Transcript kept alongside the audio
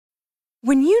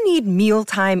When you need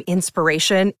mealtime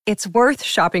inspiration, it's worth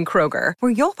shopping Kroger,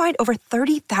 where you'll find over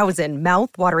 30,000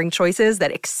 mouth-watering choices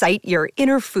that excite your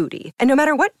inner foodie. And no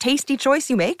matter what tasty choice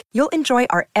you make, you'll enjoy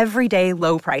our everyday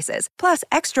low prices, plus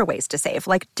extra ways to save,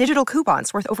 like digital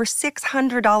coupons worth over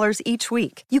 $600 each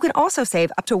week. You can also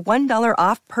save up to $1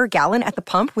 off per gallon at the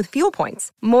pump with fuel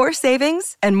points. More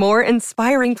savings and more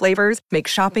inspiring flavors make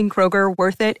shopping Kroger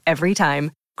worth it every time.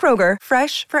 Kroger,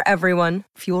 fresh for everyone.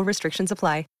 Fuel restrictions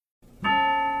apply.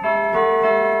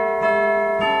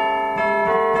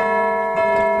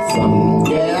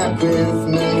 Someday at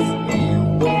Christmas,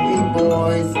 we'll be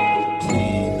boys.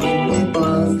 We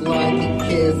buzz like a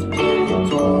kiss with the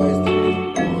toys.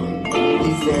 On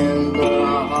December,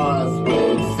 our hearts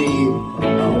will feel a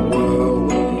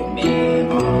world where men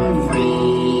are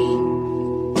free.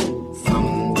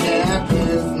 Someday at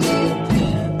Christmas,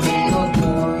 there'll be no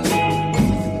toys.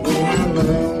 We have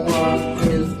learned what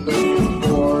Christmas is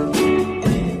for. We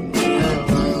have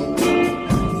learned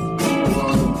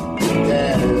what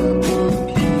there.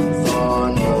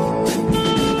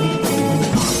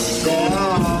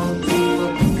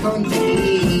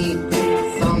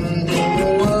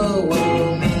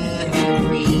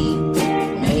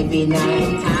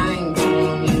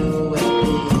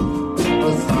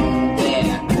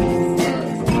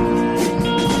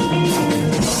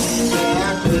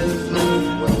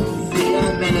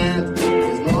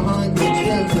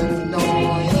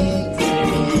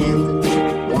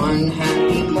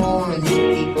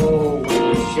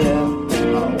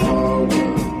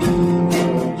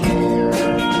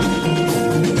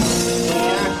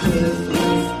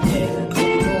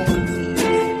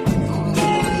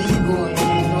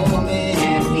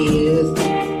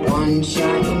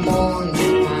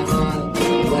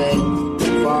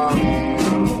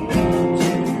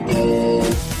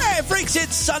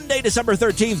 December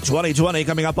 13th, 2020,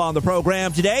 coming up on the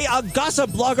program today. A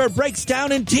gossip blogger breaks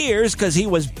down in tears because he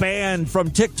was banned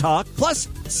from TikTok. Plus,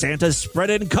 Santa's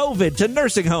spreading COVID to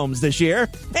nursing homes this year.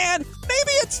 And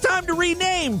maybe it's time to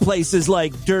rename places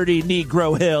like Dirty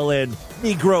Negro Hill and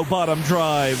Negro Bottom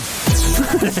Drive.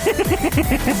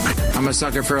 I'm a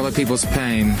sucker for other people's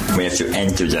pain. We have to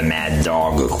enter the mad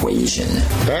dog equation.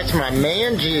 That's my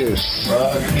man juice.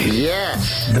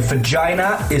 Yes. The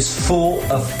vagina is full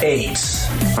of AIDS.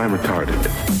 I'm retarded.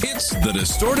 It's the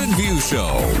Distorted View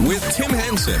Show with Tim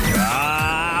Henson.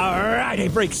 All right, hey,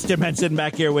 Freaks, Tim Henson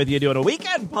back here with you doing a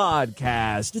weekend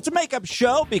podcast. It's a makeup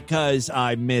show because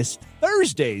I missed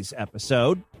Thursday's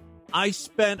episode. I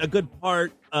spent a good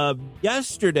part of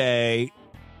yesterday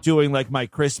doing like my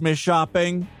Christmas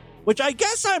shopping, which I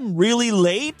guess I'm really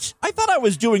late. I thought I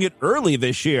was doing it early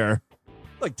this year,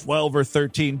 like 12 or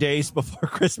 13 days before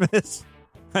Christmas.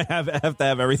 I have to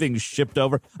have everything shipped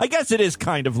over. I guess it is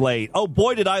kind of late. Oh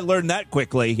boy, did I learn that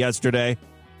quickly yesterday.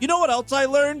 You know what else I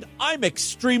learned? I'm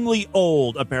extremely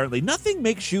old, apparently. Nothing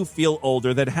makes you feel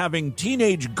older than having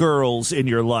teenage girls in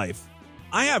your life.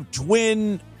 I have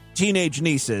twin teenage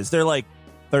nieces. They're like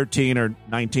 13 or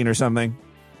 19 or something.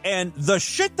 And the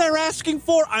shit they're asking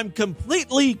for, I'm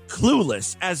completely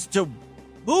clueless as to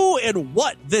who and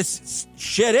what this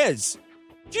shit is.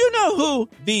 Do you know who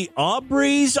the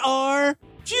Aubreys are?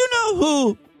 Do you know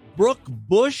who Brooke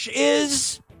Bush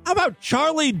is? How about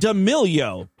Charlie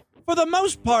D'Amelio? For the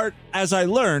most part, as I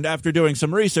learned after doing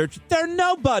some research, they're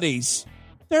nobodies.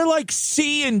 They're like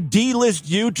C and D-list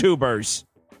YouTubers.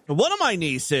 One of my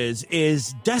nieces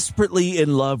is desperately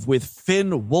in love with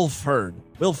Finn Wolfhard.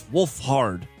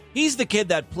 Wolfhard. He's the kid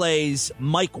that plays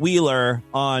Mike Wheeler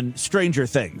on Stranger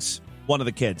Things. One of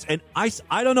the kids. And I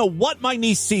don't know what my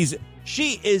niece sees.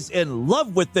 She is in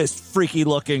love with this freaky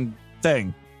looking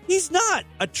thing. He's not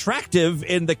attractive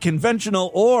in the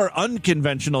conventional or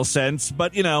unconventional sense,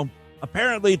 but, you know,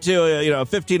 apparently to a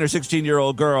 15 or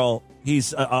 16-year-old girl,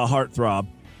 he's a heartthrob.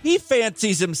 He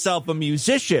fancies himself a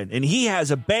musician, and he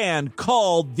has a band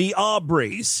called the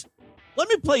Aubreys. Let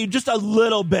me play you just a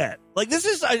little bit. Like, this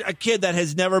is a kid that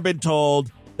has never been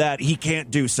told that he can't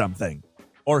do something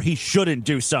or he shouldn't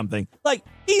do something. Like,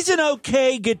 he's an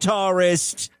okay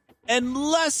guitarist and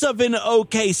less of an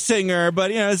okay singer,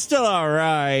 but, it's still all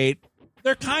right.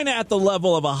 They're kind of at the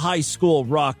level of a high school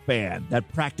rock band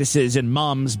that practices in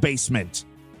mom's basement.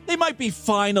 They might be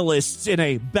finalists in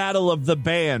a battle of the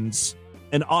bands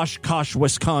in Oshkosh,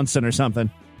 Wisconsin or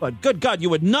something. But good God, you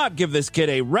would not give this kid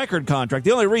a record contract.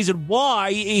 The only reason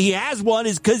why he has one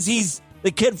is because he's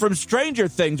the kid from Stranger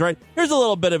Things, right? Here's a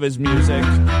little bit of his music.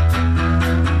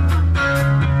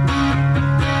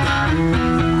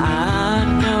 I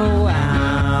know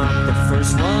I'm the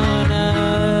first one up.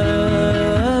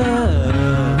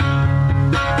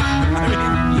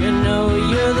 You know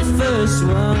you're the first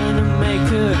one to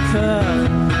make a cut.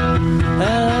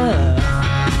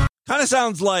 Kind of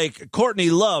sounds like Courtney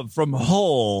Love from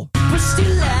Hole. Push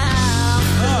too loud.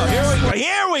 Oh,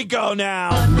 here we go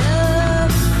now. And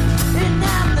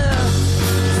I'm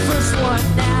the first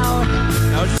one now.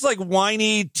 Now it's just like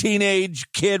whiny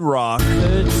teenage kid rock.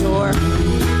 Good tour.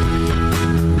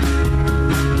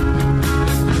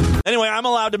 Anyway, I'm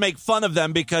allowed to make fun of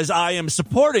them because I am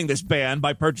supporting this band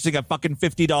by purchasing a fucking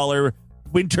 $50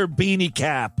 winter beanie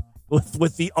cap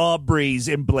with the Aubrey's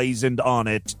emblazoned on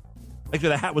it. Like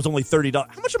the hat was only $30.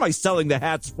 How much am I selling the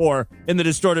hats for in the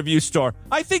Distorted View store?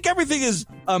 I think everything is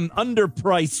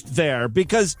underpriced there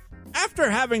because after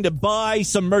having to buy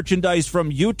some merchandise from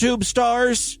YouTube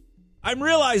stars, I'm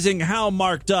realizing how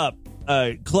marked up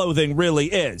clothing really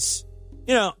is.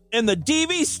 You know, in the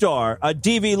DV store, a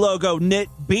DV logo knit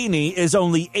beanie is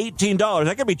only $18.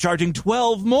 I could be charging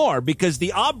 $12 more because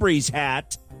the Aubrey's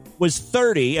hat was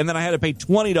 $30, and then I had to pay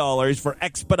 $20 for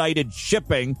expedited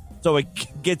shipping so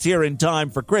it gets here in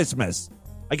time for Christmas.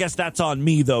 I guess that's on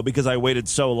me, though, because I waited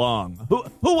so long.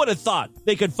 Who would have thought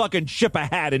they could fucking ship a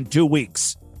hat in 2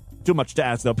 weeks? Too much to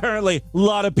ask, though. Apparently, a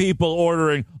lot of people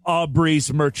ordering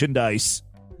Aubrey's merchandise.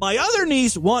 My other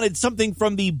niece wanted something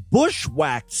from the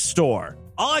Bushwhacked store.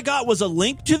 All I got was a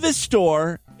link to this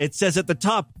store. It says at the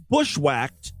top,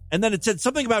 Bushwhacked, and then it said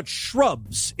something about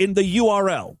shrubs in the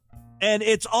URL. And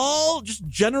it's all just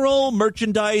general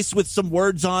merchandise with some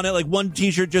words on it. Like one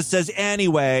t-shirt just says,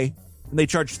 anyway, and they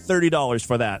charge $30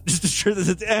 for that. Just to sure that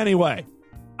it's anyway.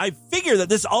 I figure that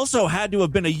this also had to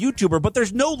have been a YouTuber, but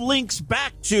there's no links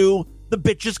back to the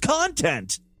bitch's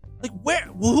content. Like,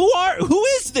 who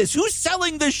is this? Who's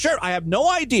selling this shirt? I have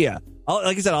no idea.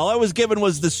 Like I said, all I was given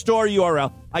was the store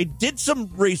URL. I did some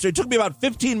research. It took me about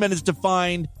 15 minutes to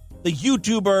find the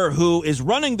YouTuber who is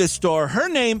running this store. Her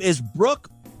name is Brooke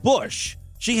Bush.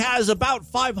 She has about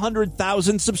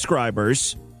 500,000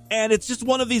 subscribers. And it's just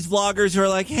one of these vloggers who are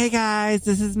like, hey guys,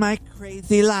 this is my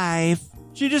crazy life.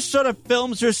 She just sort of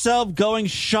films herself going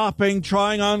shopping,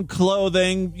 trying on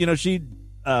clothing. You know, she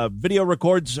video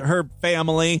records her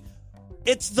family.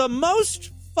 It's the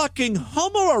most fucking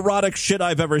homoerotic shit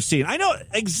I've ever seen. I know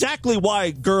exactly why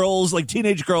girls, like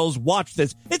teenage girls, watch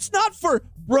this. It's not for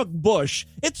Brooke Bush.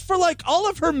 It's for like all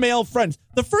of her male friends.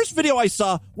 The first video I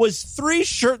saw was 3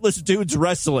 shirtless dudes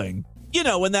wrestling. You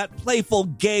know, in that playful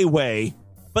gay way.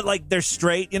 But like they're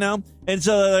straight, you know? And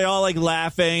so they're all like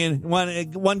laughing, and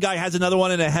one guy has another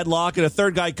one in a headlock, and a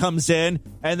third guy comes in,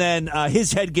 and then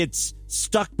his head gets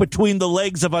stuck between the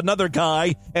legs of another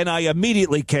guy, and I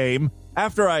immediately came.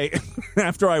 After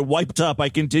I wiped up, I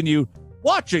continue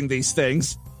watching these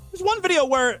things. There's one video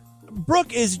where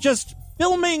Brooke is just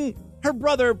filming her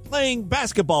brother playing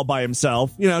basketball by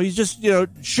himself. You know, he's just, you know,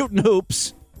 shooting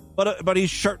hoops, but he's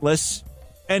shirtless.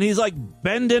 And he's like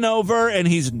bending over, and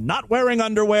he's not wearing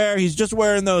underwear. He's just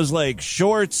wearing those like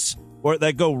shorts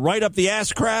that go right up the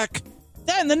ass crack.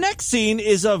 Then the next scene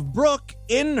is of Brooke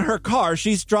in her car.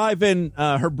 She's driving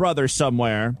her brother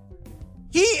somewhere.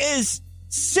 He is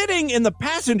sitting in the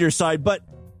passenger side, but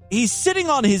he's sitting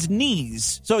on his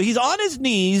knees. So he's on his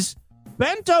knees,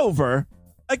 bent over,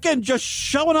 again, just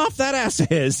showing off that ass of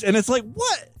his. And it's like,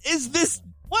 what is this?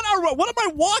 What am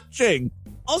I watching?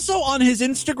 Also on his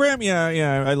Instagram,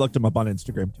 yeah, I looked him up on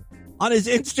Instagram too. On his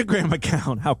Instagram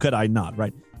account, how could I not,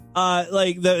 right?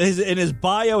 In his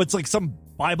bio, it's like some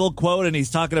Bible quote, and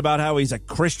he's talking about how he's a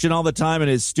Christian all the time in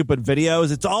his stupid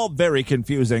videos. It's all very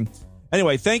confusing.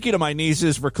 Anyway, thank you to my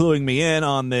nieces for cluing me in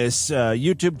on this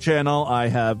YouTube channel. I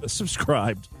have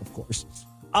subscribed, of course.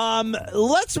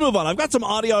 Let's move on. I've got some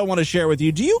audio I want to share with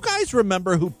you. Do you guys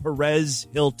remember who Perez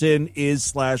Hilton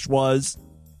is/was?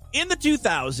 In the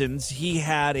 2000s, he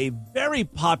had a very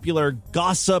popular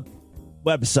gossip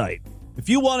website. If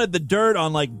you wanted the dirt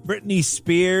on like Britney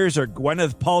Spears or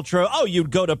Gwyneth Paltrow,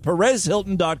 you'd go to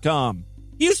PerezHilton.com.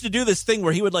 He used to do this thing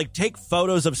where he would like take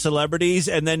photos of celebrities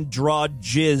and then draw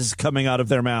jizz coming out of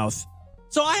their mouth.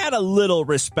 So I had a little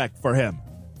respect for him.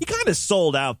 He kind of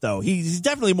sold out, though. He's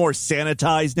definitely more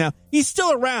sanitized now. He's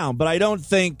still around, but I don't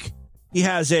think he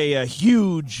has a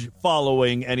huge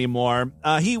following anymore.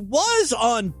 He was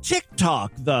on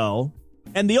TikTok, though.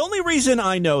 And the only reason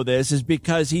I know this is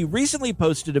because he recently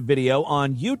posted a video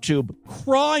on YouTube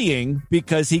crying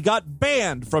because he got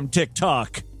banned from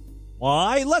TikTok.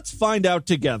 Why? Let's find out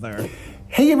together.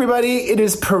 Hey everybody, it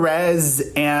is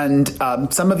Perez, and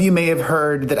some of you may have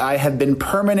heard that I have been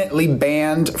permanently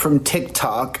banned from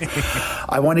TikTok.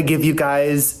 I want to give you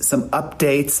guys some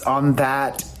updates on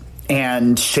that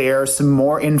and share some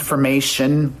more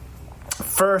information.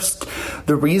 First,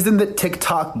 the reason that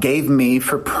TikTok gave me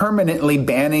for permanently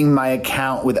banning my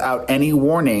account without any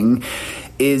warning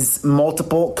is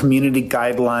multiple community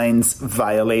guidelines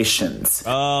violations.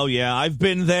 Oh, yeah, I've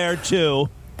been there too.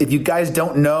 If you guys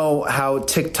don't know how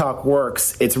TikTok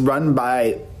works, it's run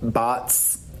by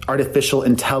bots, artificial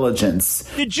intelligence.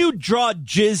 Did you draw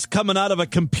jizz coming out of a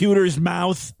computer's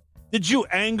mouth? Did you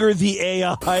anger the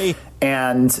AI?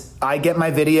 And I get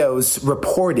my videos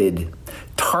reported.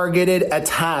 Targeted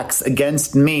attacks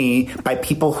against me by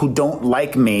people who don't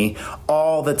like me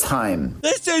all the time.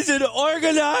 This is an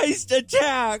organized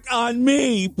attack on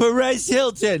me, Perez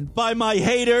Hilton, by my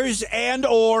haters and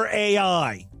or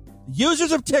AI.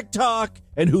 Users of TikTok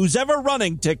and who's ever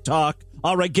running TikTok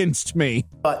are against me.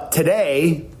 But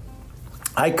today,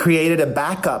 I created a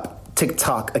backup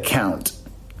TikTok account.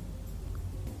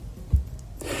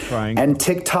 Crying. And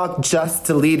TikTok just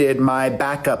deleted my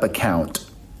backup account.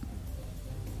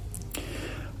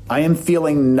 I am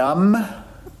feeling numb.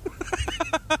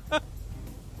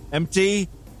 Empty,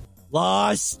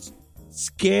 lost,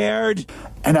 scared.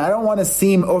 And I don't want to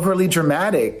seem overly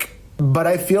dramatic, but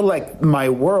I feel like my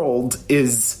world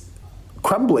is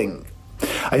crumbling.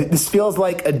 This feels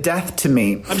like a death to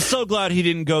me. I'm so glad he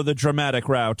didn't go the dramatic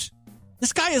route.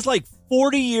 This guy is like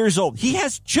 40 years old. He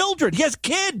has children. He has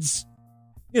kids.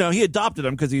 You know, he adopted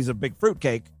them because he's a big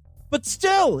fruitcake. But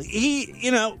still,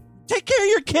 take care of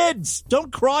your kids.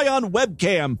 Don't cry on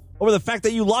webcam over the fact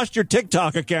that you lost your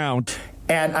TikTok account.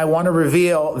 And I want to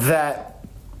reveal that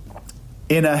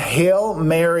in a Hail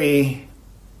Mary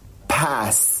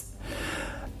pass,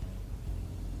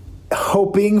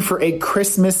 hoping for a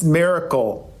Christmas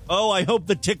miracle. Oh, I hope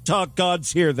the TikTok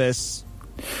gods hear this.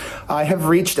 I have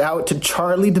reached out to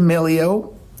Charli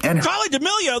D'Amelio. And Charli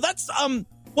D'Amelio, that's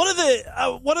one of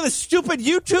the stupid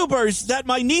YouTubers that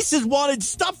my nieces wanted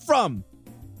stuff from.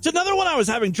 It's another one I was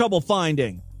having trouble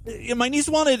finding. My niece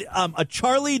wanted a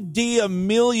Charli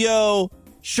D'Amelio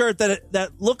shirt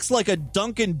that looks like a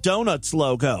Dunkin' Donuts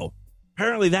logo.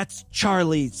 Apparently that's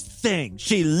Charli's thing.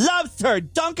 She loves her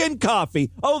Dunkin' coffee.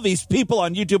 Oh, these people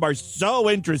on YouTube are so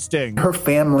interesting. Her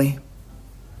family.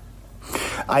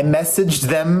 I messaged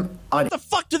them on... What the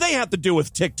fuck do they have to do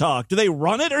with TikTok? Do they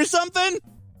run it or something?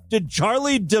 Did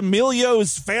Charli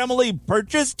D'Amelio's family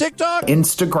purchase TikTok?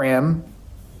 Instagram,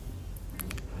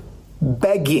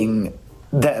 begging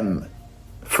them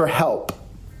for help.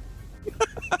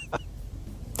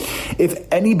 If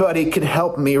anybody could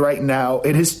help me right now,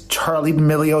 it is Charli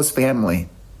D'Amelio's family.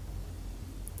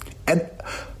 And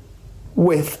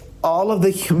with all of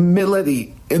the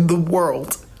humility in the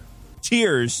world,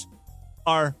 tears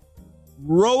are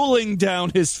rolling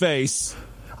down his face.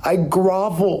 I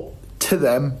grovel to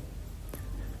them,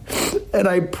 and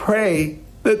I pray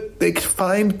that they could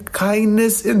find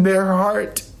kindness in their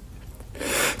heart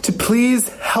to please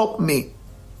help me.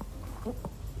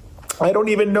 I don't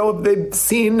even know if they've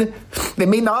seen, they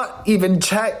may not even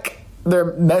check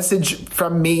their message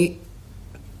from me.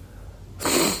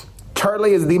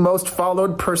 Charli is the most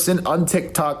followed person on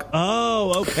TikTok.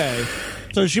 Oh, okay.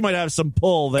 So she might have some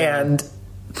pull there. And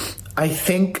I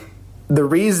think the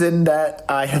reason that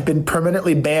I have been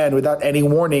permanently banned without any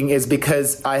warning is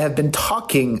because I have been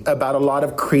talking about a lot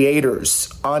of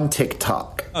creators on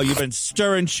TikTok. Oh, you've been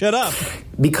stirring shit up.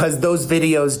 Because those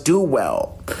videos do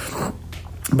well.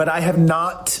 But I have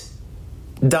not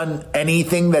done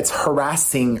anything that's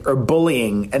harassing or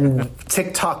bullying, and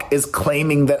TikTok is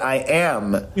claiming that I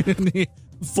am.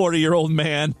 40-year-old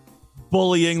man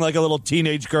bullying like a little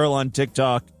teenage girl on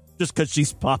TikTok just because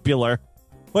she's popular.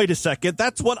 Wait a second,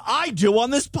 that's what I do on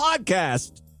this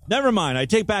podcast. Never mind, I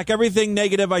take back everything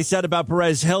negative I said about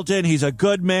Perez Hilton. He's a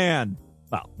good man.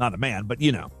 Well, not a man, but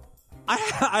you know.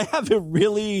 I have a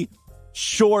really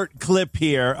short clip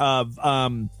here of...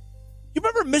 you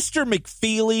remember Mr.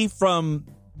 McFeely from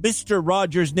Mr.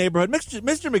 Rogers' Neighborhood? Mr.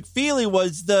 McFeely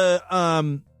was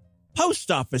the post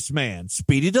office man.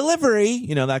 Speedy delivery.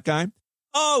 You know that guy?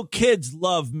 Oh, kids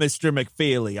love Mr.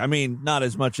 McFeely. I mean, not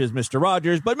as much as Mr.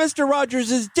 Rogers, but Mr. Rogers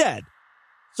is dead.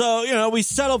 So, you know, we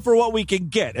settle for what we can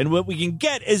get. And what we can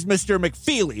get is Mr.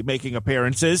 McFeely making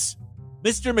appearances.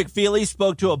 Mr. McFeely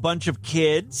spoke to a bunch of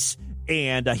kids,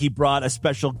 and he brought a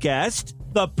special guest,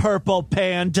 the Purple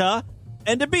Panda.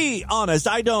 And to be honest,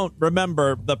 I don't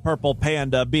remember the Purple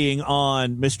Panda being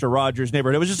on Mr. Rogers'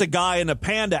 Neighborhood. It was just a guy in a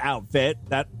panda outfit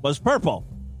that was purple.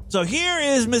 So here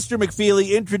is Mr.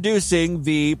 McFeely introducing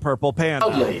the Purple Panda.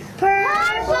 Purple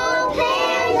Panda!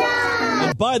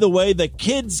 And by the way, the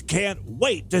kids can't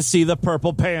wait to see the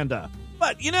Purple Panda.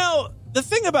 But, you know, the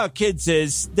thing about kids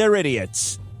is they're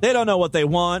idiots. They don't know what they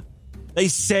want. They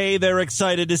say they're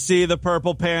excited to see the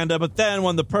Purple Panda, but then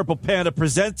when the Purple Panda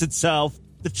presents itself,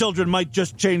 the children might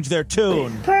just change their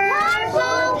tune.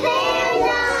 Purple Panda!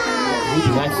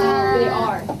 They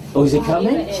are. Oh, is he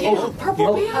coming?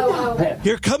 Purple panda.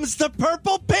 Here comes the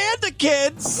purple panda,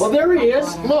 kids. Well, there he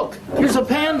is. Look, here's a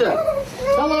panda.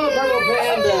 Hello, purple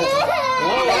panda.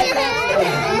 Oh,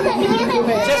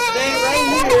 just stay right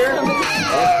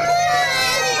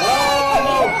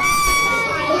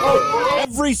here.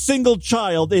 Every single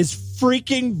child is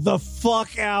freaking the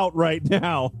fuck out right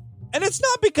now. And it's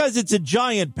not because it's a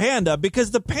giant panda, because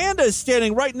the panda is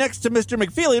standing right next to Mr.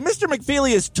 McFeely. And Mr.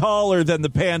 McFeely is taller than the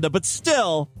panda, but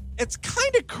still, it's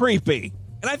kind of creepy.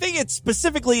 And I think it's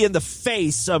specifically in the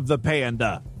face of the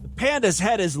panda. The panda's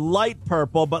head is light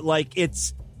purple, but like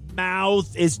its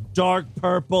mouth is dark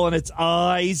purple and its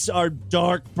eyes are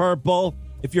dark purple.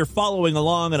 If you're following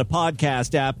along in a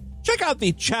podcast app, check out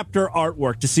the chapter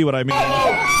artwork to see what I mean.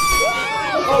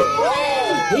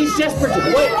 He's just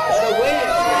wait.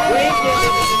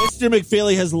 Mr.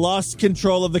 McFeely has lost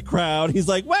control of the crowd. He's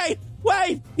like, wait,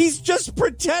 he's just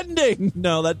pretending.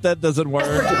 No, that doesn't work.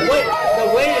 Wait.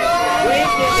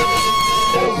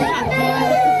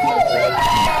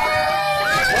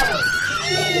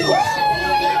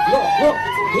 Look,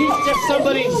 he's just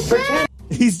somebody pretending.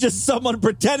 He's just someone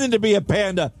pretending to be a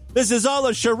panda. This is all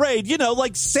a charade,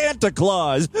 like Santa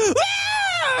Claus.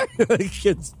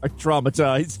 Kids are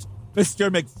traumatized. Mr.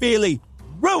 McFeely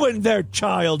ruined their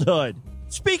childhood.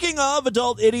 Speaking of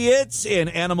adult idiots in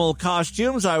animal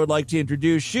costumes, I would like to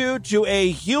introduce you to a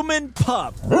human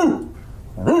pup.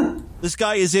 This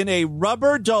guy is in a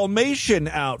rubber Dalmatian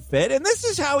outfit, and this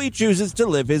is how he chooses to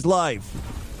live his life.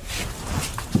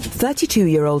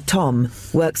 32-year-old Tom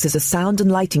works as a sound and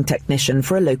lighting technician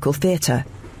for a local theatre.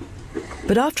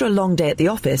 But after a long day at the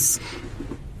office,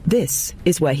 this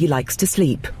is where he likes to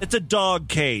sleep. It's a dog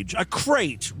cage, a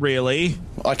crate, really.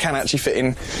 I can actually fit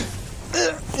in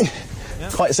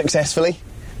quite successfully.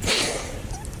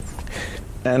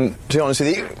 And to be honest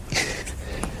with you,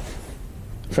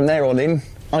 from there on in,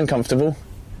 uncomfortable.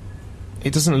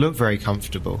 It doesn't look very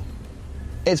comfortable.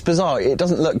 It's bizarre. It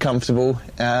doesn't look comfortable,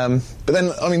 but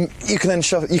then you can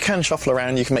shuffle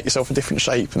around. You can make yourself a different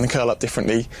shape and then curl up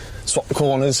differently, swap the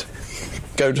corners,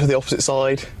 go to the opposite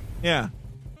side. Yeah,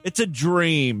 it's a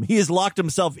dream. He has locked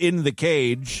himself in the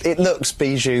cage. It looks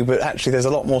bijou, but actually there's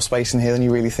a lot more space in here than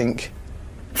you really think.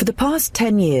 For the past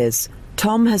 10 years,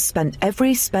 Tom has spent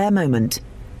every spare moment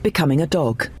becoming a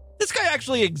dog. This guy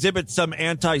actually exhibits some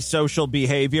antisocial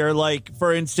behavior. Like,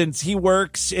 for instance, he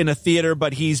works in a theater,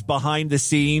 but he's behind the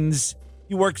scenes.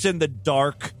 He works in the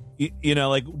dark,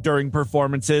 like during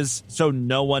performances, so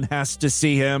no one has to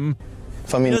see him.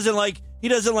 He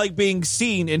doesn't like being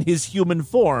seen in his human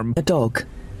form. A dog.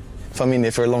 If I'm in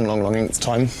there for a long length of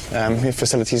time, if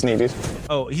facilities needed.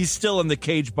 Oh, he's still in the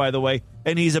cage, by the way,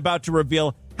 and he's about to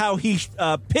reveal how he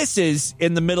pisses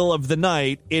in the middle of the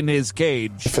night in his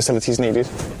cage. If facilities needed.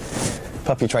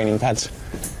 Puppy training pads.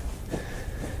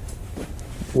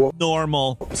 What?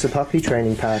 Normal. What's a puppy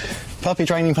training pad? Puppy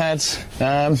training pads.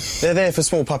 They're there for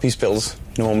small puppy spills,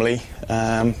 normally,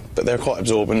 but they're quite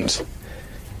absorbent.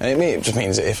 And it just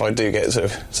means that if I do get sort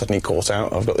of suddenly caught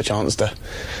out, I've got the chance to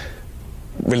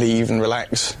relieve and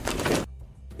relax.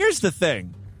 Here's the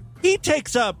thing. He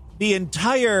takes up the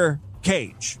entire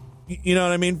cage. You know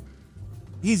what I mean?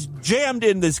 He's jammed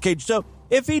in this cage. So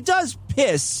if he does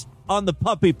piss on the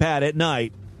puppy pad at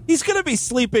night, he's going to be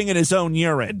sleeping in his own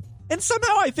urine. And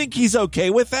somehow I think he's okay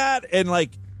with that. And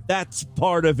that's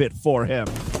part of it for him.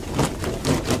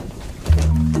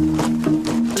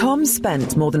 Tom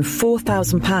spent more than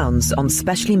 £4,000 on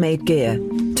specially made gear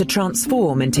to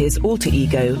transform into his alter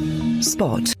ego,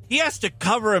 Spot. He has to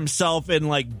cover himself in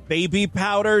baby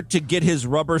powder to get his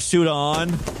rubber suit on.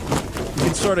 You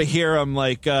can sort of hear him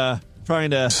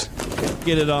trying to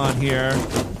get it on here.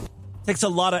 Takes a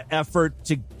lot of effort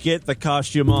to get the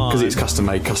costume on. Because it's custom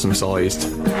made, custom sized.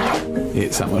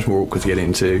 It's that much more awkward to get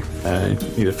into.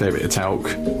 Need a fair bit of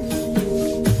talc.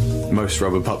 Most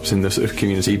rubber pups in the sort of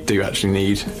community do actually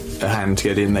need a hand to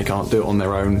get in. They can't do it on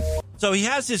their own. So he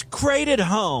has his crate at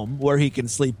home where he can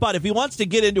sleep. But if he wants to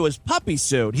get into his puppy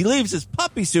suit, he leaves his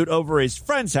puppy suit over his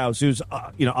friend's house, who's,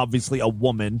 obviously a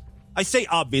woman. I say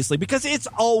obviously because it's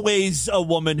always a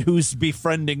woman who's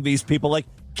befriending these people. Like,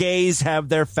 gays have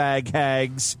their fag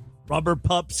hags. Rubber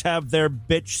pups have their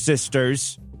bitch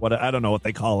sisters. I don't know what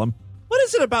they call them. What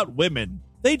is it about women?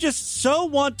 They just so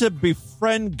want to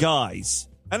befriend guys.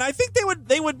 And I think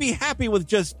they would be happy with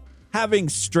just having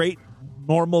straight,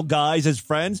 normal guys as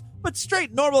friends. But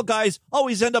straight, normal guys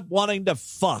always end up wanting to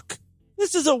fuck.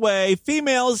 This is a way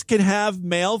females can have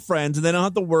male friends and they don't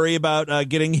have to worry about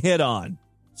getting hit on.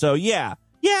 So, yeah,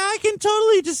 I can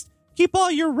totally just keep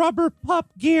all your rubber pup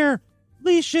gear,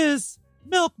 leashes,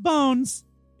 milk bones.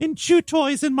 and chew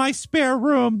toys in my spare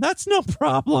room. That's no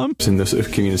problem. In the sort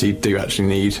of community do actually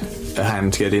need a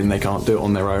hand to get in. They can't do it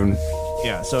on their own.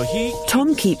 Yeah, so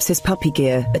Tom keeps his puppy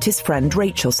gear at his friend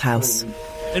Rachel's house.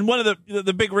 And one of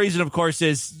the big reason, of course,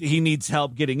 is he needs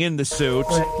help getting in the suit.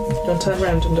 Right, don't turn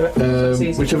around and do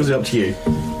it. Whichever's up to you.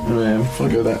 If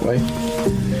I go that way.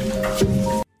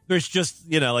 There's just,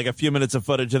 like a few minutes of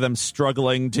footage of them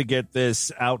struggling to get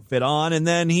this outfit on, and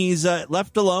then he's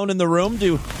left alone in the room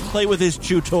to play with his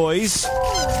chew toys,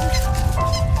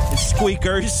 his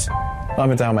squeakers.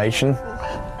 I'm a Dalmatian.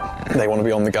 They want to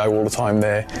be on the go all the time.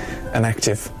 They're an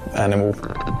active animal.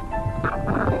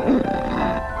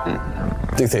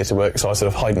 Do theatre work, so I sort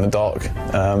of hide in the dark,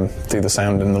 do the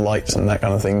sound and the lights and that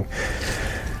kind of thing.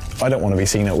 I don't want to be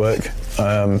seen at work.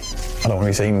 I don't want to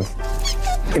be seen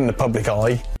in the public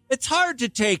eye. It's hard to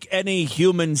take any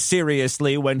human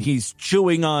seriously when he's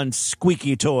chewing on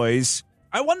squeaky toys.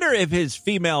 I wonder if his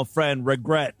female friend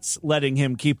regrets letting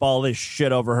him keep all this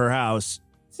shit over her house.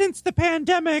 Since the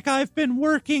pandemic, I've been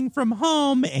working from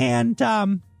home, and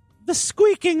the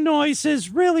squeaking noises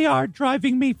really are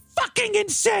driving me fucking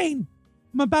insane.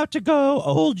 I'm about to go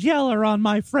old Yeller on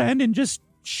my friend and just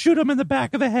shoot him in the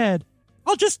back of the head.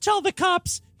 I'll just tell the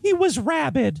cops he was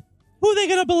rabid. Who are they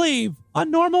going to believe? A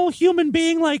normal human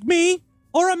being like me?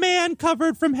 Or a man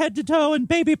covered from head to toe in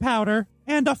baby powder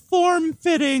and a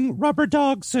form-fitting rubber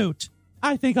dog suit?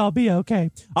 I think I'll be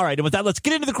okay. All right, and with that, let's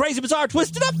get into the crazy, bizarre,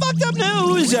 twisted up, fucked up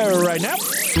news right now.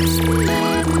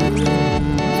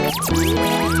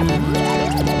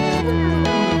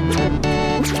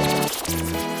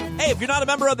 Hey, if you're not a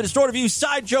member of the Distorted View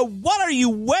Sideshow, what are you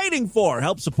waiting for?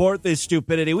 Help support this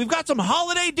stupidity. We've got some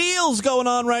holiday deals going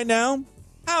on right now.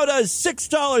 How does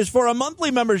 $6 for a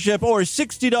monthly membership or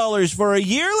 $60 for a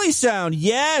yearly sound?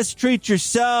 Yes, treat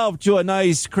yourself to a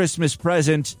nice Christmas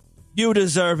present. You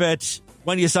deserve it.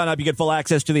 When you sign up, you get full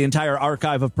access to the entire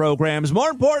archive of programs. More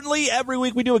importantly, every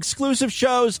week we do exclusive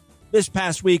shows. This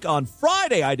past week on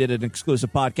Friday, I did an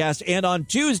exclusive podcast, and on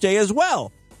Tuesday as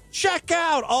well. Check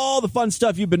out all the fun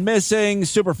stuff you've been missing.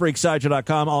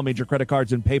 Superfreaksideshow.com. All major credit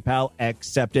cards and PayPal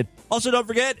accepted. Also, don't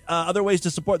forget, other ways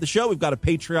to support the show. We've got a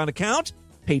Patreon account.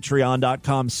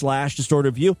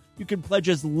 Patreon.com/DistortedView. You can pledge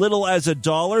as little as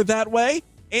 $1 that way.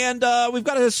 And we've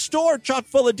got a store chock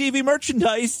full of DV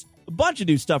merchandise. A bunch of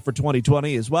new stuff for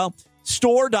 2020 as well.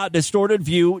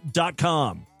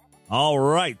 Store.distortedview.com. All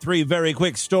right, 3 very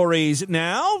quick stories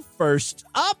now. First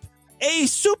up, a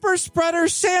super spreader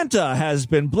Santa has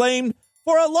been blamed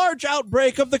for a large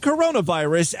outbreak of the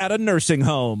coronavirus at a nursing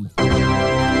home.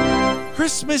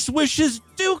 Christmas wishes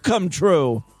do come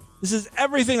true. This is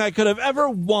everything I could have ever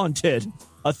wanted.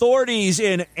 Authorities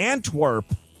in Antwerp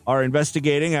are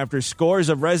investigating after scores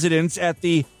of residents at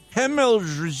the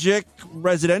Hemmelrijk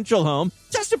residential home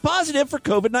tested positive for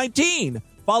COVID-19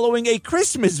 following a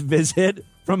Christmas visit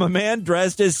from a man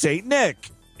dressed as St. Nick.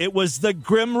 It was the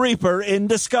Grim Reaper in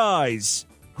disguise.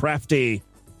 Crafty.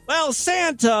 Well,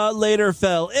 Santa later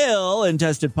fell ill and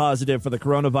tested positive for the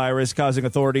coronavirus, causing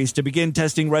authorities to begin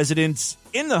testing residents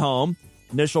in the home.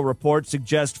 Initial reports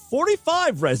suggest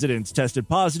 45 residents tested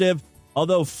positive,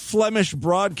 although Flemish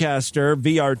broadcaster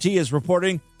VRT is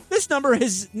reporting this number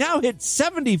has now hit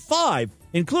 75,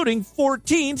 including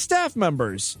 14 staff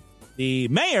members. The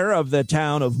mayor of the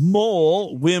town of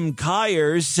Mol, Wim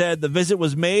Kyers, said the visit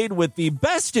was made with the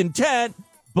best intent,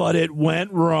 but it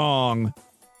went wrong.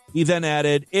 He then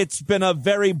added, "It's been a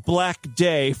very black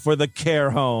day for the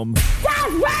care home."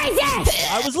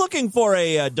 I was looking for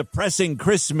a depressing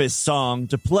Christmas song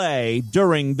to play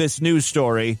during this news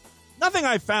story. Nothing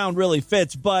I found really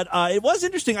fits, but it was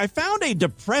interesting. I found a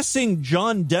depressing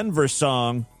John Denver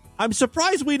song. I'm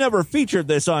surprised we never featured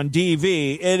this on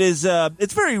DV. It is,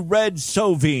 it's very Red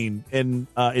Sovine in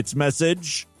its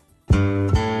message.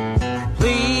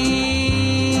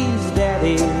 Please,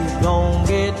 Daddy, don't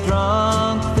get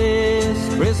drunk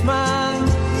this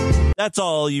Christmas. That's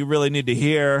all you really need to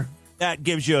hear. That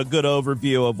gives you a good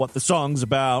overview of what the song's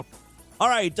about. All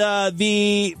right,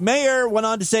 the mayor went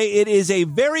on to say it is a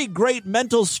very great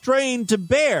mental strain to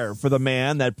bear for the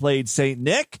man that played St.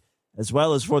 Nick, as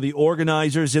well as for the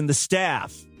organizers and the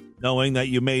staff, knowing that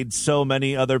you made so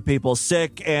many other people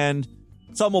sick and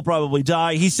some will probably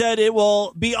die. He said it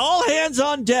will be all hands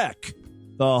on deck.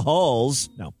 The Hulls.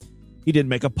 No, he didn't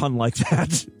make a pun like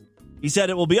that. He said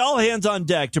it will be all hands on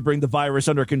deck to bring the virus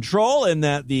under control and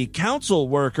that the council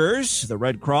workers, the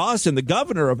Red Cross, and the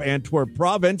governor of Antwerp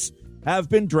province have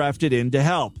been drafted in to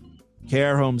help.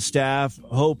 Care home staff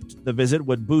hoped the visit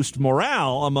would boost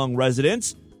morale among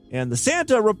residents, and the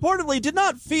Santa reportedly did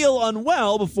not feel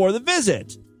unwell before the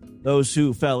visit. Those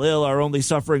who fell ill are only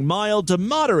suffering mild to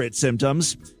moderate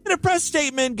symptoms. In a press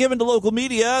statement given to local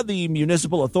media, the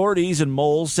municipal authorities in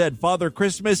Mole said Father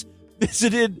Christmas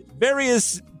visited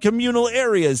various communal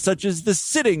areas such as the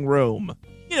sitting room.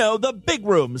 You know, the big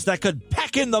rooms that could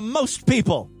pack in the most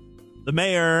people. The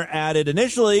mayor added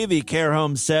initially the care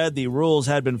home said the rules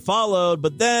had been followed,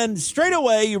 but then straight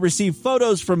away you receive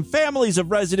photos from families of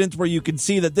residents where you can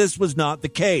see that this was not the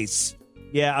case.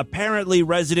 Yeah, apparently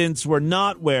residents were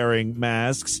not wearing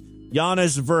masks.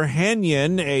 Janis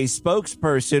Verhanyan, a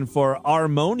spokesperson for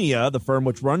Armonia, the firm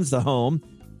which runs the home,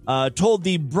 told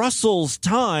the Brussels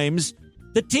Times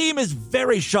the team is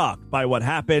very shocked by what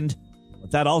happened,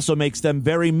 but that also makes them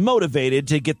very motivated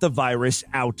to get the virus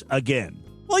out again.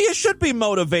 Well, you should be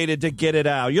motivated to get it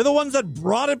out. You're the ones that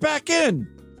brought it back in.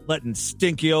 Letting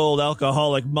stinky old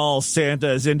alcoholic mall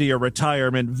Santas into your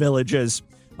retirement villages.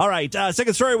 All right,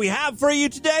 second story we have for you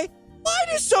today. Why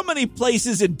do so many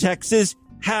places in Texas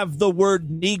have the word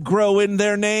Negro in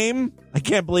their name? I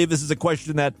can't believe this is a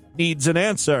question that needs an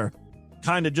answer.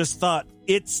 Kind of just thought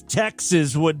it's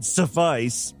Texas would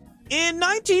suffice. In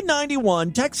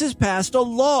 1991, Texas passed a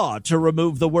law to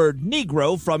remove the word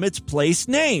Negro from its place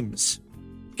names.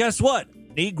 Guess what?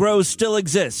 Negroes still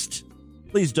exist.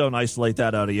 Please don't isolate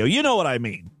that audio. You know what I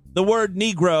mean. The word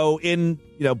Negro in,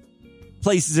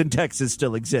 places in Texas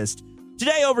still exist.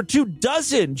 Today, over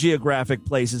 24 geographic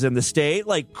places in the state,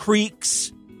 like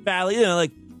creeks, valley,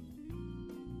 like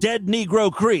Dead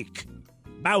Negro Creek,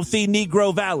 Mouthy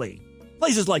Negro Valley,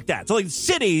 places like that. So, like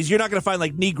cities, you're not going to find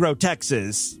like Negro,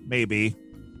 Texas, maybe,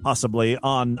 possibly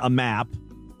on a map,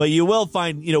 but you will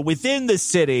find, within the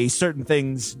city, certain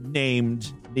things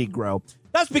named Negro.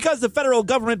 That's because the federal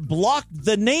government blocked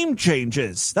the name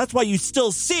changes. That's why you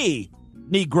still see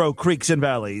Negro creeks and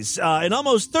valleys. In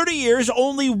almost 30 years,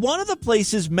 only one of the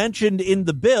places mentioned in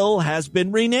the bill has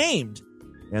been renamed.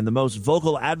 And the most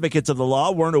vocal advocates of the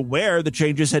law weren't aware the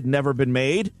changes had never been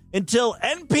made until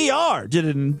NPR did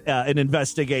an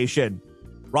investigation.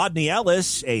 Rodney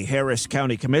Ellis, a Harris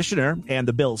County commissioner and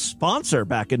the bill's sponsor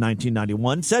back in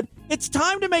 1991, said it's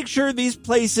time to make sure these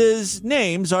places'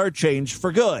 names are changed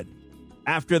for good.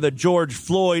 After the George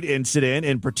Floyd incident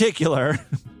in particular,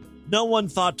 no one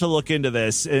thought to look into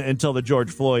this until the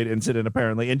George Floyd incident,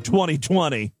 apparently, in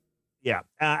 2020. Yeah.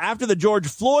 After the George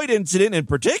Floyd incident in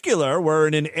particular, we're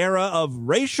in an era of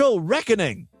racial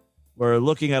reckoning. We're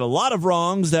looking at a lot of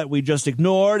wrongs that we just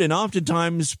ignored and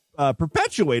oftentimes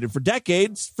perpetuated for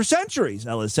decades, for centuries,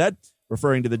 Ellis said,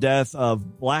 referring to the death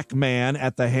of black man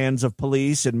at the hands of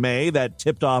police in May that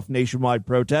tipped off nationwide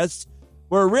protests.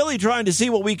 We're really trying to see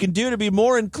what we can do to be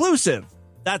more inclusive.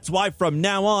 That's why from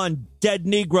now on, Dead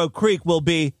Negro Creek will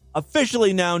be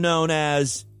officially now known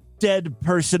as Dead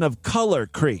Person of Color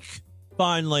Creek.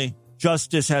 Finally,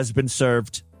 justice has been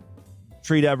served.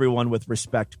 Treat everyone with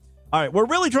respect. All right, we're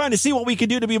really trying to see what we can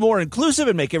do to be more inclusive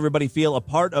and make everybody feel a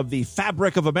part of the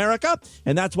fabric of America,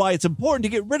 and that's why it's important to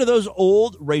get rid of those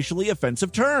old racially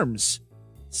offensive terms.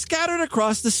 Scattered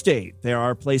across the state, there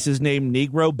are places named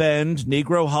Negro Bend,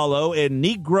 Negro Hollow, and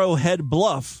Negro Head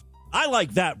Bluff. I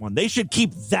like that one. They should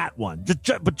keep that one,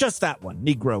 but just that one,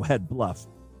 Negro Head Bluff.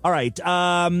 All right,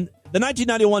 the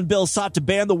 1991 bill sought to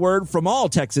ban the word from all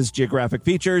Texas geographic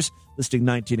features, listing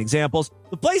 19 examples.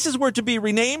 The places were to be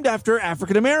renamed after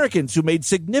African Americans who made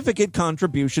significant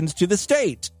contributions to the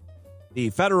state.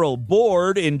 The federal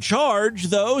board in charge,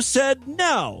 though, said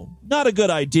no, not a good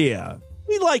idea.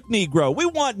 We like Negro. We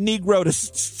want Negro to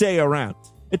stay around.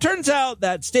 It turns out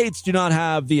that states do not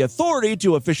have the authority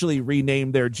to officially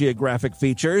rename their geographic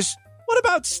features. What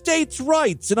about states'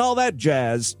 rights and all that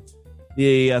jazz?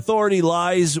 The authority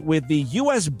lies with the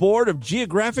U.S. Board of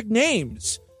Geographic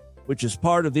Names, which is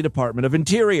part of the Department of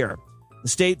Interior. The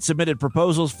state submitted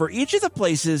proposals for each of the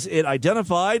places it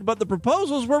identified, but the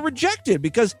proposals were rejected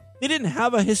because they didn't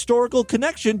have a historical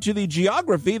connection to the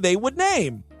geography they would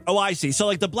name. Oh, I see. So,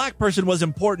 like, the black person was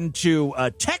important to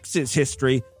Texas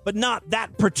history, but not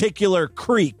that particular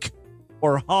creek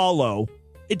or hollow.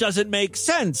 It doesn't make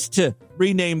sense to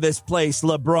rename this place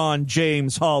LeBron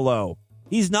James Hollow.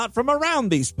 He's not from around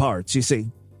these parts, you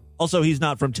see. Also, he's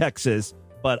not from Texas,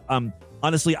 but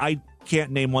honestly, I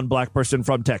can't name one black person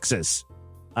from Texas.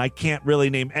 I can't really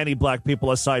name any black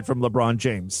people aside from LeBron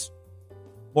James.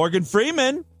 Morgan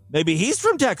Freeman, maybe he's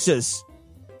from Texas.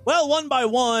 Well, one by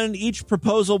one, each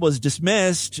proposal was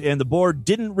dismissed, and the board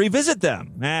didn't revisit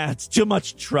them. It's too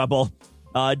much trouble.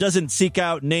 It doesn't seek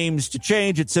out names to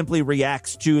change. It simply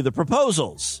reacts to the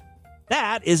proposals.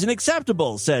 That isn't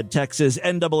acceptable, said Texas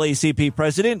NAACP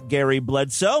President Gary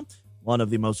Bledsoe, one of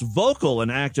the most vocal and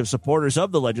active supporters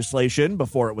of the legislation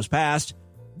before it was passed.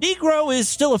 Negro is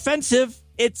still offensive.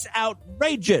 It's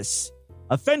outrageous.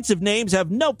 Offensive names have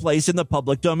no place in the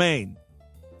public domain.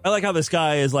 I like how this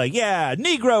guy is like, yeah,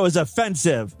 Negro is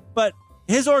offensive, but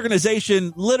his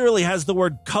organization literally has the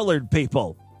word colored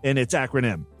people in its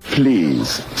acronym. Please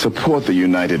support the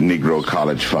United Negro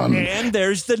College Fund. And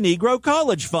there's the Negro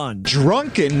College Fund.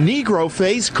 Drunken Negro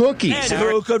face cookies. And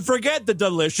who could forget the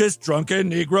delicious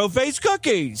Drunken Negro face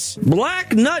cookies?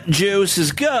 Black nut juice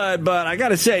is good, but I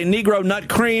gotta say, Negro nut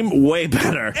cream, way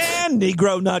better. And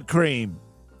Negro nut cream.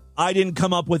 I didn't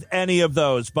come up with any of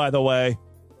those, by the way.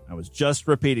 I was just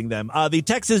repeating them. The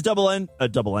Texas NAACP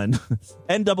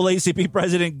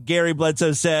president Gary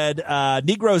Bledsoe said,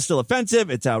 Negro is still offensive.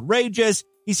 It's outrageous.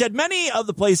 He said many of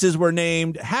the places were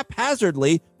named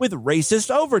haphazardly with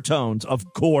racist overtones.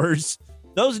 Of course,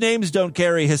 those names don't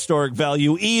carry historic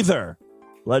value either.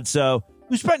 Bledsoe,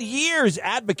 who spent years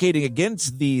advocating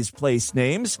against these place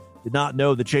names, did not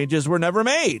know the changes were never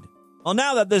made. Well,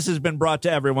 now that this has been brought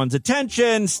to everyone's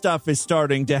attention, stuff is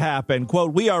starting to happen.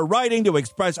 Quote, we are writing to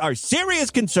express our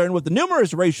serious concern with the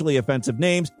numerous racially offensive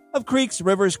names of creeks,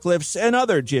 rivers, cliffs, and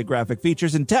other geographic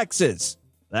features in Texas.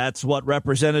 That's what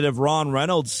Representative Ron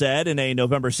Reynolds said in a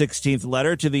November 16th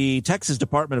letter to the Texas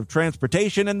Department of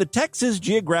Transportation and the Texas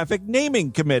Geographic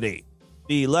Naming Committee.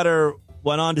 The letter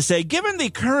went on to say, given the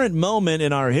current moment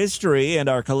in our history and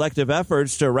our collective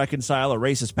efforts to reconcile a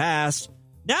racist past,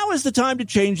 now is the time to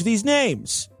change these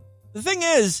names. The thing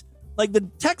is, like, the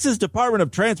Texas Department of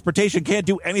Transportation can't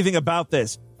do anything about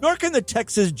this, nor can the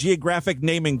Texas Geographic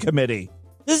Naming Committee.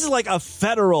 This is like a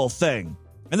federal thing.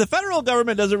 And the federal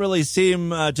government doesn't really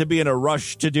seem to be in a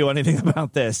rush to do anything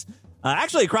about this.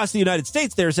 Actually, across the United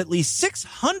States, there's at least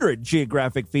 600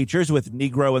 geographic features with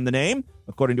Negro in the name,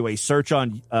 according to a search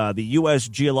on the U.S.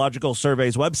 Geological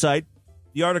Survey's website.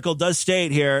 The article does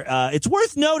state here, it's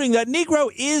worth noting that Negro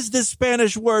is the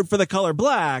Spanish word for the color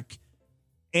black,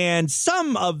 and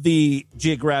some of the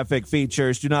geographic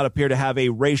features do not appear to have a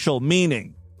racial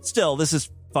meaning. Still, this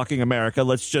is fucking America.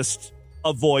 Let's just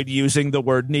avoid using the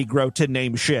word Negro to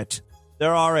name shit.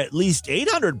 There are at least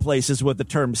 800 places with the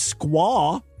term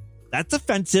squaw. That's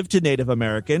offensive to Native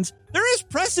Americans. There is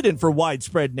precedent for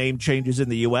widespread name changes in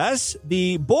the U.S.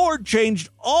 The board changed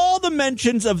all the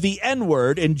mentions of the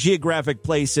N-word in geographic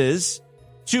places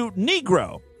to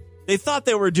Negro. They thought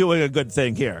they were doing a good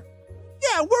thing here.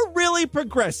 Yeah, we're really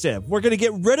progressive. We're going to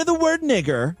get rid of the word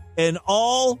nigger in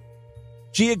all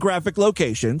geographic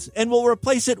locations, and we'll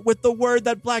replace it with the word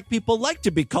that black people like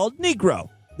to be called, Negro.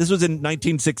 This was in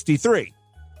 1963.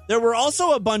 There were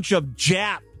also a bunch of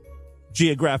Jap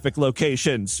geographic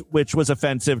locations, which was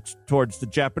offensive towards the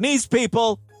Japanese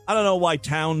people. I don't know why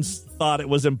towns thought it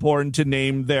was important to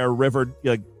name their river,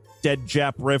 like Dead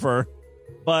Jap River,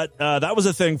 but that was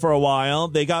a thing for a while.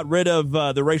 They got rid of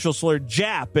the racial slur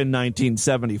Jap in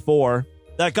 1974.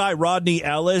 That guy, Rodney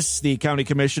Ellis, the county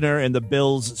commissioner and the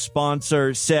bill's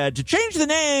sponsor, said to change the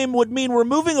name would mean we're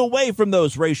moving away from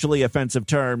those racially offensive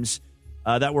terms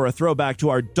that were a throwback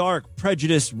to our dark,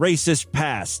 prejudiced, racist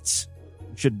pasts.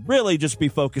 Should really just be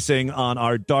focusing on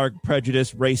our dark,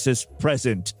 prejudiced, racist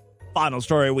present. Final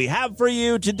story we have for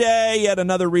you today, yet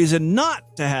another reason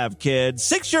not to have kids.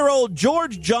 6-year-old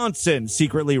George Johnson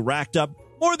secretly racked up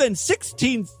more than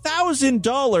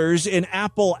 $16,000 in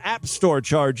Apple App Store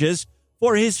charges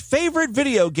for his favorite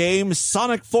video game,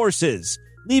 Sonic Forces,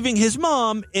 leaving his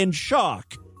mom in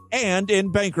shock and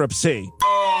in bankruptcy.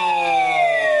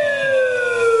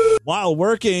 While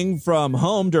working from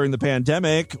home during the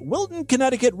pandemic, Wilton,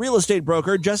 Connecticut real estate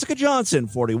broker Jessica Johnson,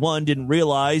 41, didn't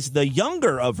realize the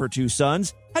younger of her two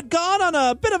sons had gone on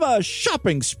a bit of a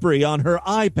shopping spree on her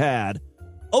iPad.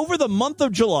 Over the month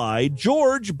of July,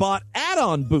 George bought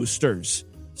add-on boosters,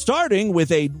 starting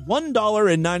with a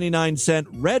 $1.99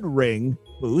 red ring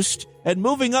boost and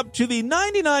moving up to the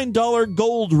 $99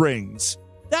 gold rings.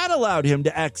 That allowed him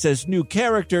to access new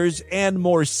characters and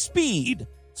more speed,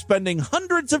 spending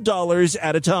hundreds of dollars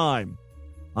at a time.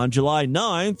 On July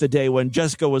 9th, the day when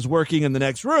Jessica was working in the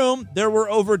next room, there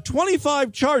were over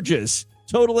 25 charges,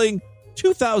 totaling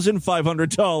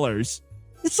 $2,500.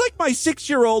 It's like my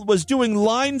 6-year-old was doing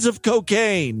lines of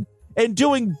cocaine and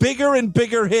doing bigger and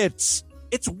bigger hits.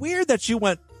 It's weird that she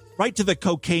went right to the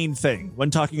cocaine thing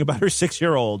when talking about her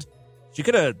 6-year-old. She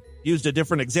could have used a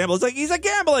different example. It's like he's a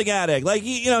gambling addict. Like,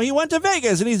 he went to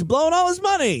Vegas and he's blowing all his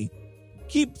money.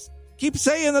 Keep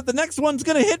saying that the next one's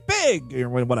going to hit big or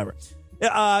whatever.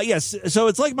 Yes. So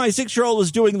it's like my 6-year-old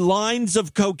was doing lines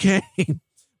of cocaine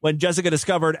when Jessica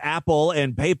discovered Apple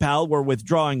and PayPal were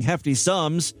withdrawing hefty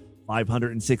sums,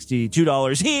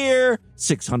 $562 here,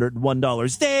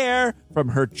 $601 there, from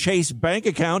her Chase bank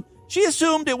account. She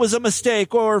assumed it was a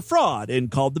mistake or fraud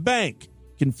and called the bank.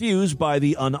 confused by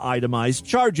the unitemized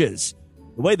charges.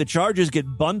 The way the charges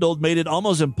get bundled made it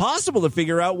almost impossible to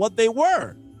figure out what they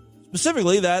were.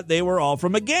 Specifically, that they were all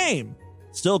from a game.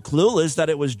 Still clueless that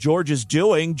it was George's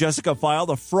doing, Jessica filed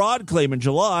a fraud claim in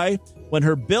July when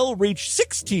her bill reached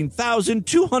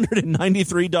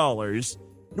 $16,293.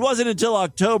 It wasn't until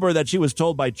October that she was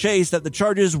told by Chase that the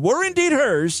charges were indeed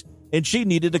hers and she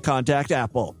needed to contact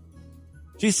Apple.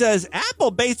 She says, Apple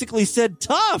basically said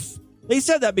tough. They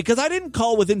said that because I didn't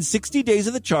call within 60 days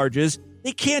of the charges,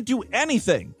 they can't do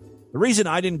anything. The reason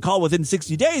I didn't call within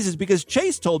 60 days is because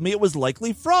Chase told me it was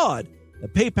likely fraud. The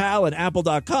PayPal and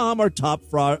Apple.com are top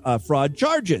fraud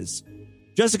charges.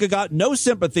 Jessica got no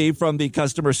sympathy from the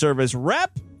customer service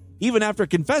rep, even after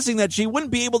confessing that she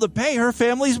wouldn't be able to pay her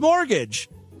family's mortgage.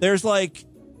 There's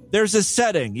a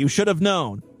setting you should have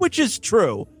known, which is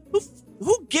true.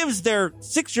 Who gives their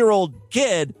 6-year-old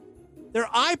kid their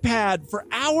iPad for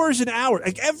hours and hours,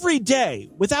 like every day,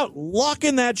 without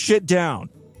locking that shit down?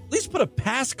 At least put a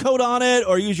passcode on it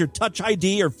or use your Touch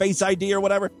ID or Face ID or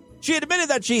whatever. She admitted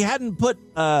that she hadn't put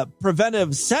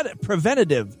preventative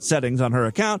settings on her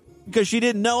account because she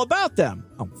didn't know about them.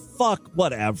 Oh, fuck,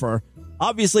 whatever.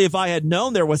 Obviously, if I had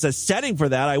known there was a setting for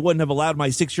that, I wouldn't have allowed my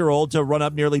 6-year-old to run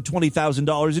up nearly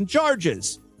 $20,000 in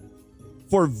charges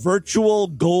for virtual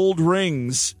gold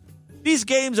rings. These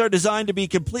games are designed to be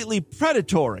completely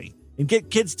predatory and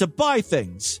get kids to buy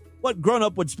things. What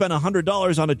grown-up would spend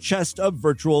 $100 on a chest of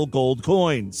virtual gold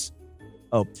coins?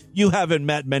 Oh, you haven't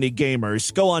met many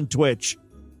gamers. Go on Twitch.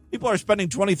 People are spending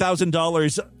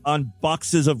 $20,000 on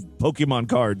boxes of Pokemon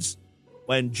cards.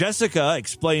 When Jessica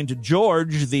explained to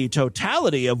George the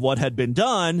totality of what had been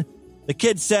done, the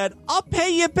kid said, I'll pay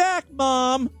you back,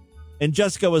 Mom. And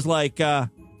Jessica was like,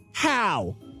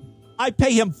 how? I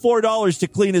pay him $4 to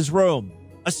clean his room.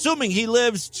 Assuming he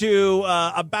lives to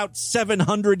about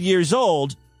 700 years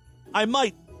old, I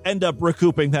might end up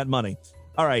recouping that money.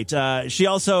 All right. She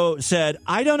also said,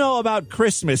 I don't know about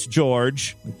Christmas,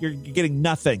 George. You're getting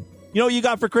nothing. You know what you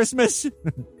got for Christmas?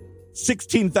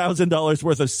 $16,000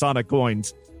 worth of Sonic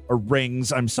coins. Or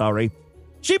rings, I'm sorry.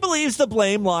 She believes the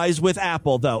blame lies with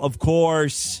Apple, though. Of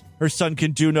course, her son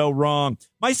can do no wrong.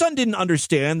 My son didn't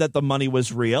understand that the money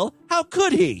was real. How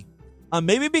could he?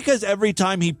 Maybe because every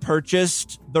time he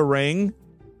purchased the ring,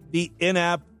 the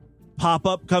in-app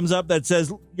pop-up comes up that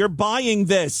says, you're buying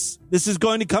this. This is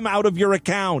going to come out of your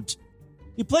account.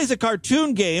 He plays a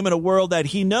cartoon game in a world that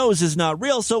he knows is not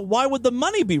real, so why would the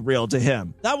money be real to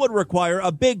him? That would require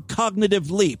a big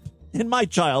cognitive leap, and my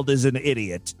child is an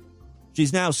idiot.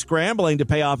 She's now scrambling to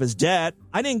pay off his debt.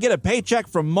 I didn't get a paycheck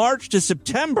from March to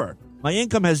September. My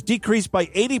income has decreased by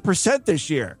 80% this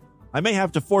year. I may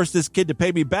have to force this kid to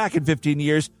pay me back in 15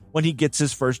 years when he gets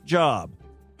his first job.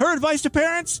 Her advice to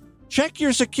parents? Check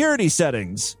your security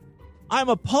settings. I'm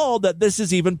appalled that this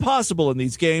is even possible in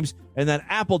these games and that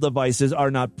Apple devices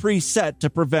are not preset to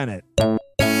prevent it.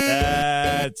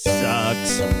 That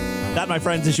sucks. That, my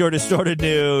friends, is your Distorted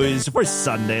News for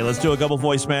Sunday. Let's do a couple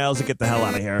voicemails and get the hell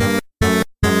out of here.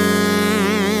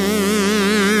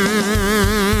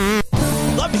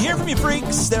 Love to hear from you,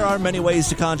 freaks. There are many ways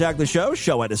to contact the show.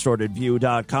 Show at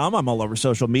DistortedView.com. I'm all over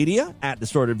social media, at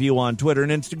DistortedView on Twitter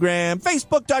and Instagram,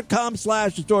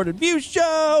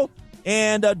 Facebook.com/DistortedViewShow.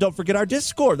 And don't forget our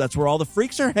Discord. That's where all the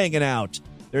freaks are hanging out.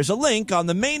 There's a link on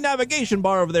the main navigation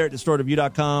bar over there at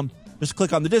DistortedView.com. Just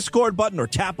click on the Discord button or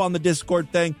tap on the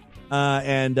Discord thing,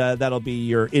 and that'll be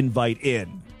your invite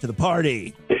in to the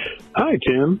party. Hi,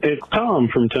 Tim. It's Tom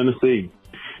from Tennessee.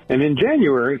 And in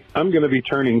January, I'm going to be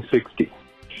turning 60.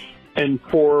 And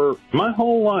for my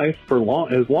whole life,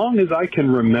 as long as I can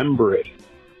remember it,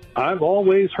 I've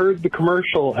always heard the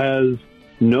commercial as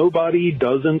nobody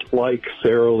doesn't like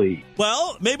Sara Lee.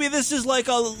 Well, maybe this is like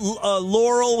a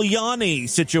Laurel Yanni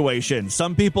situation.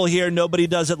 Some people hear nobody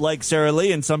doesn't like Sara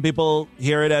Lee, and some people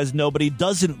hear it as nobody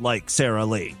doesn't like Sara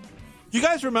Lee. Do you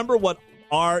guys remember what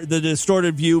the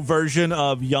Distorted View version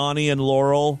of Yanni and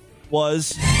Laurel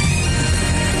was? The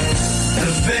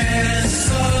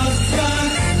best of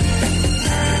rock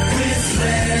with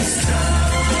less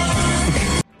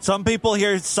talk. Some people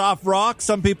hear soft rock,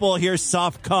 some people hear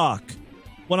soft cock.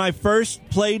 When I first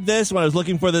played this, when I was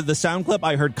looking for the sound clip,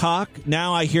 I heard cock.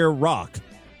 Now I hear rock.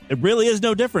 It really is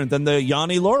no different than the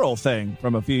Yanni Laurel thing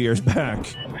from a few years back.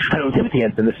 Hello, Timothy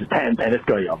Henson. This is Pan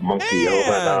Panisco, your monkey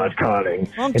over at Odd Carling.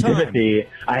 And Timothy,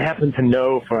 I happen to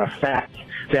know for a fact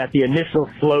that the initial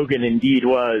slogan indeed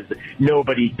was,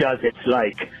 nobody does it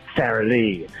like Sara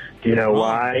Lee. Do you know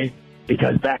why?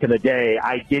 Because back in the day,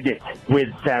 I did it with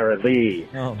Sara Lee.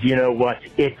 Do you know what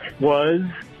it was?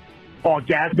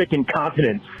 orgasmic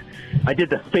incontinence. I did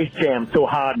the Space Jam so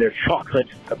hard in their chocolate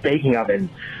baking oven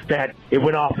that it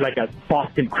went off like a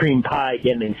Boston cream pie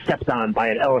getting stepped on by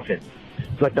an elephant.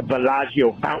 It's like the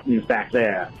Bellagio fountains back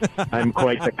there. I'm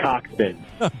quite the coxman,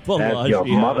 as your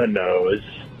mother knows.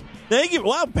 Thank you.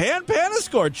 Wow,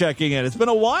 Paniscore checking in. It's been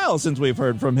a while since we've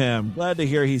heard from him. Glad to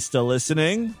hear he's still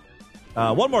listening.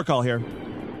 One more call here.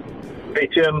 Hey,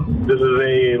 Tim. This is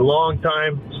a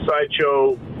long-time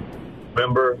Sideshow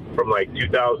member from like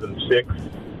 2006.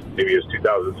 Maybe it was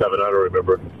 2007. I don't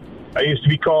remember. I used to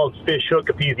be called Fish Hook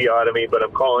Episiotomy, but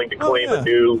I'm calling to claim a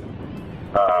new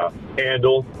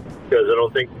handle because I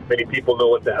don't think many people know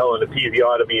what the hell an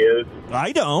episiotomy is.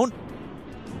 I don't.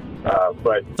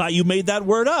 But thought you made that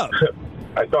word up.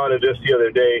 I thought of this the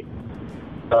other day.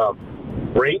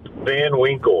 Rape Van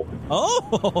Winkle.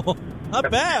 Oh, not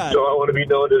bad. So I want to be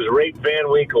known as Rape Van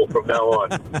Winkle from now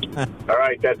on. All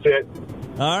right, that's it.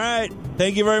 All right.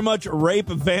 Thank you very much, Rape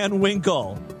Van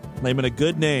Winkle. Naming a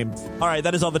good name. All right,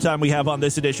 that is all the time we have on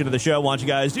this edition of the show. Want you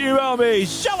guys to email me,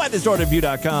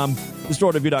 show@distortedview.com.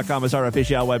 Distortedview.com is our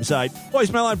official website.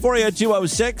 Voicemail line for you,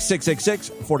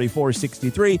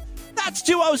 206-666-4463. That's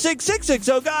 206-66.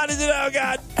 Oh, God, is it? Oh,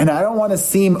 God. And I don't want to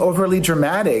seem overly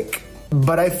dramatic,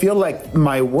 but I feel like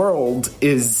my world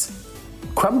is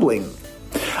crumbling.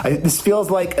 This feels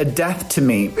like a death to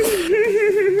me.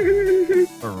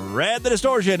 Read the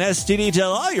Distortion, STD.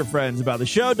 Tell all your friends about the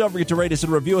show. Don't forget to rate us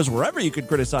and review us wherever you can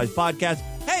criticize podcasts.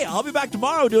 Hey, I'll be back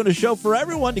tomorrow doing a show for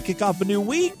everyone to kick off a new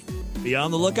week. Be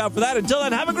on the lookout for that. Until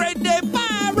then, have a great day.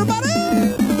 Bye, everybody.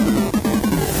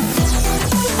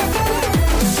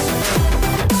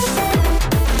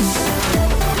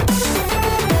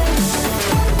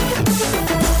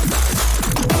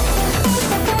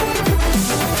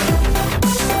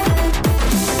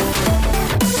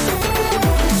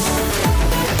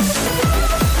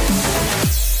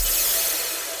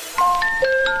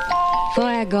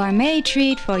 For a gourmet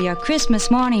treat for your Christmas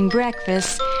morning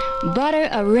breakfast, butter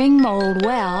a ring mold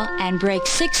well and break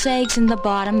 6 eggs in the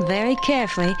bottom very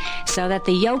carefully so that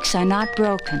the yolks are not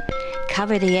broken.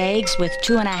 Cover the eggs with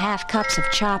 2½ cups of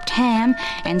chopped ham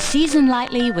and season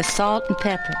lightly with salt and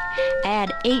pepper.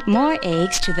 Add 8 more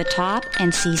eggs to the top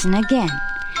and season again.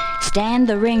 Stand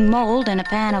the ring mold in a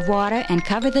pan of water and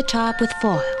cover the top with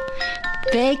foil.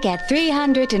 Bake at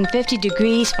 350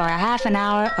 degrees for a half an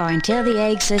hour or until the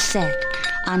eggs are set.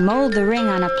 Unmold the ring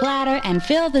on a platter and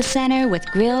fill the center with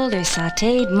grilled or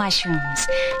sautéed mushrooms.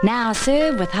 Now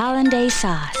serve with hollandaise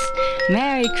sauce.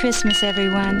 Merry Christmas,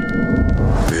 everyone.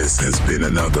 This has been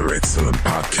another excellent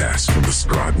podcast from the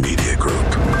Scribe Media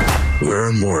Group.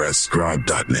 Learn more at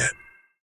scribe.net.